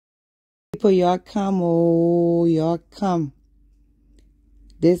People, y'all come, oh, y'all come.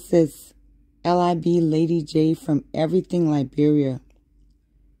 This is Lady J from Everything Liberia.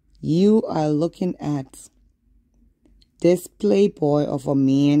 You are looking at this playboy of a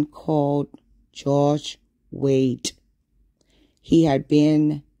man called George Wade. He had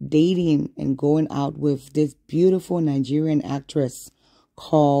been dating and going out with this beautiful Nigerian actress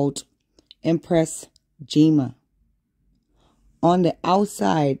called Empress Jima. On the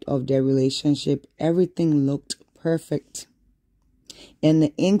outside of their relationship, everything looked perfect. In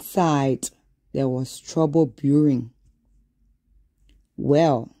the inside, there was trouble brewing.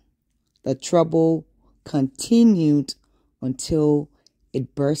 Well, the trouble continued until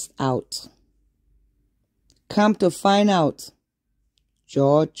it burst out. Come to find out,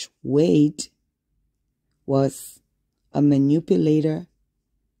 George Wade was a manipulator,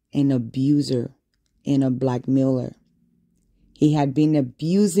 an abuser, and a blackmailer. He had been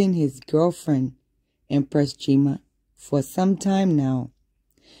abusing his girlfriend, Empress Jima, for some time now,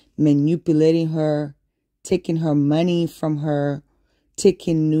 manipulating her, taking her money from her,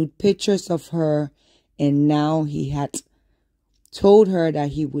 taking nude pictures of her, and now he had told her that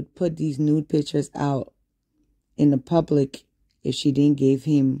he would put these nude pictures out in the public if she didn't give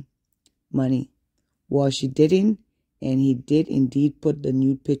him money. Well, she didn't, and he did indeed put the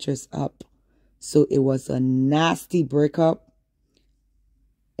nude pictures up. So it was a nasty breakup.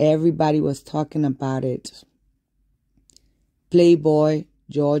 Everybody was talking about it. Playboy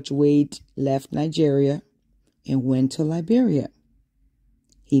George Wade left Nigeria and went to Liberia.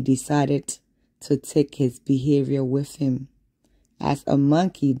 He decided to take his behavior with him, as a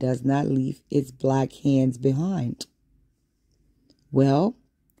monkey does not leave its black hands behind. Well,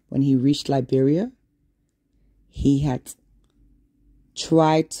 when he reached Liberia, he had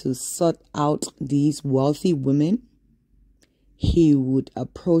tried to sort out these wealthy women. He would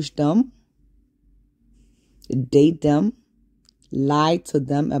approach them, date them, lie to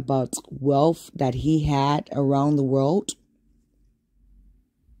them about wealth that he had around the world,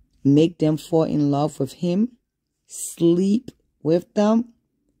 make them fall in love with him, sleep with them,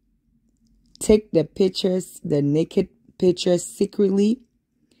 take the pictures, the naked pictures secretly,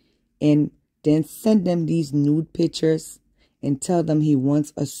 and then send them these nude pictures and tell them he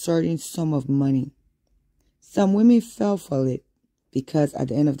wants a certain sum of money. Some women fell for it because at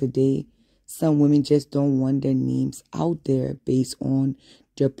the end of the day, some women just don't want their names out there based on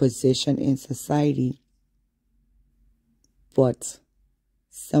their position in society. But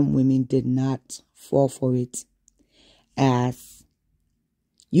some women did not fall for it, as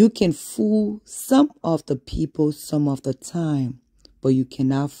you can fool some of the people some of the time, but you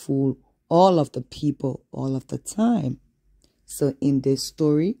cannot fool all of the people all of the time. So in this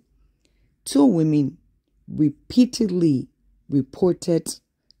story, two women repeatedly reported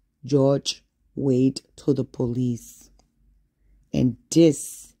George Wade to the police. And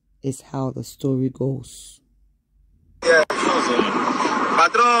this is how the story goes. Yeah, patron.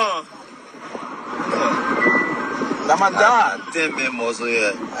 Damn man, Mozo,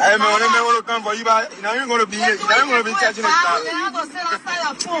 yeah. Hey man, when they want to come for you, now you're gonna be here. Now you're gonna be catching it.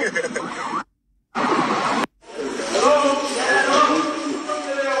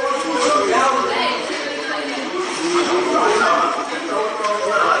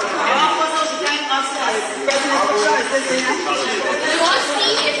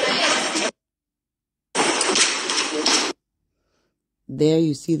 There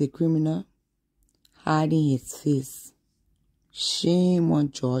you see the criminal hiding his face. Shame on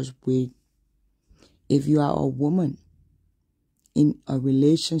George Wade. If you are a woman in a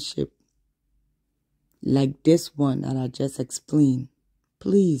relationship like this one that I just explained,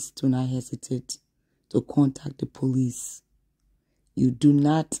 please do not hesitate to contact the police. You do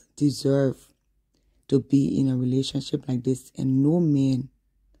not deserve to be in a relationship like this, and no man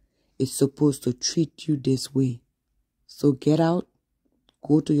is supposed to treat you this way. So get out,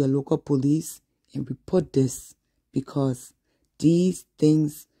 go to your local police and report this, because these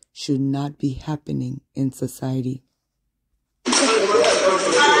things should not be happening in society.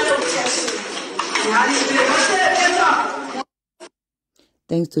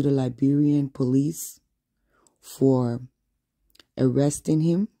 Thanks to the Liberian police for arresting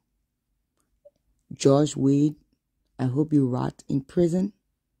him. George Wade, I hope you rot in prison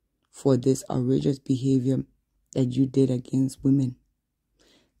for this outrageous behavior that you did against women.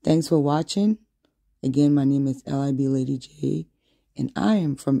 Thanks for watching. Again, my name is Lady J, and I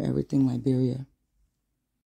am from Everything Liberia.